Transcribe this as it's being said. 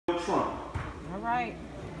right.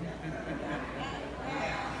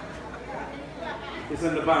 It's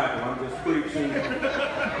in the Bible. I'm just preaching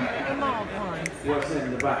Come on, Prince. what's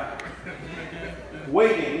in the Bible.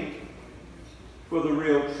 Waiting for the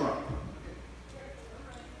real Trump.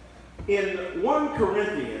 In 1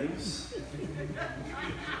 Corinthians,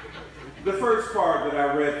 the first part that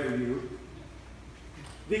I read for you,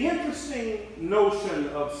 the interesting notion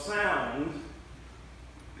of sound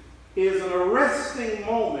is an arresting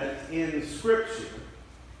moment in Scripture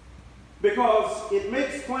because it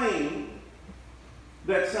makes plain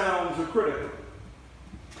that sounds are critical.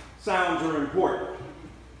 Sounds are important.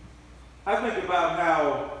 I think about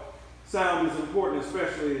how sound is important,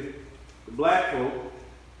 especially to black folk,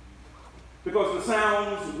 because the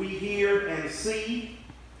sounds we hear and see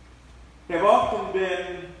have often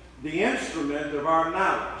been the instrument of our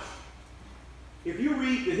knowledge. If you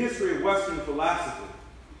read the history of Western philosophy,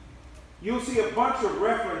 you'll see a bunch of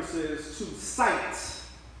references to sights.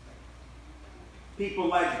 People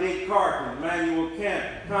like Descartes, Immanuel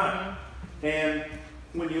Kant, and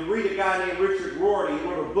when you read a guy named Richard Rorty, he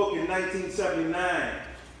wrote a book in 1979,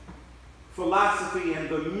 Philosophy and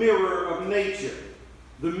the Mirror of Nature.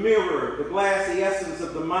 The mirror, the glassy essence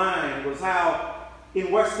of the mind, was how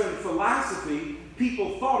in Western philosophy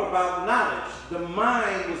people thought about knowledge. The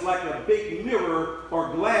mind was like a big mirror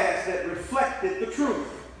or glass that reflected the truth.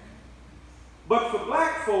 But for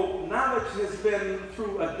black folk, knowledge has been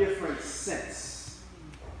through a different sense.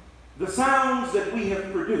 The sounds that we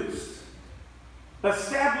have produced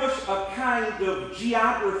establish a kind of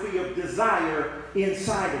geography of desire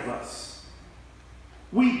inside of us.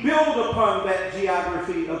 We build upon that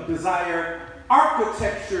geography of desire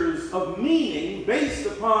architectures of meaning based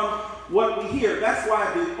upon what we hear. That's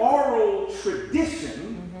why the oral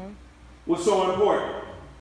tradition was so important.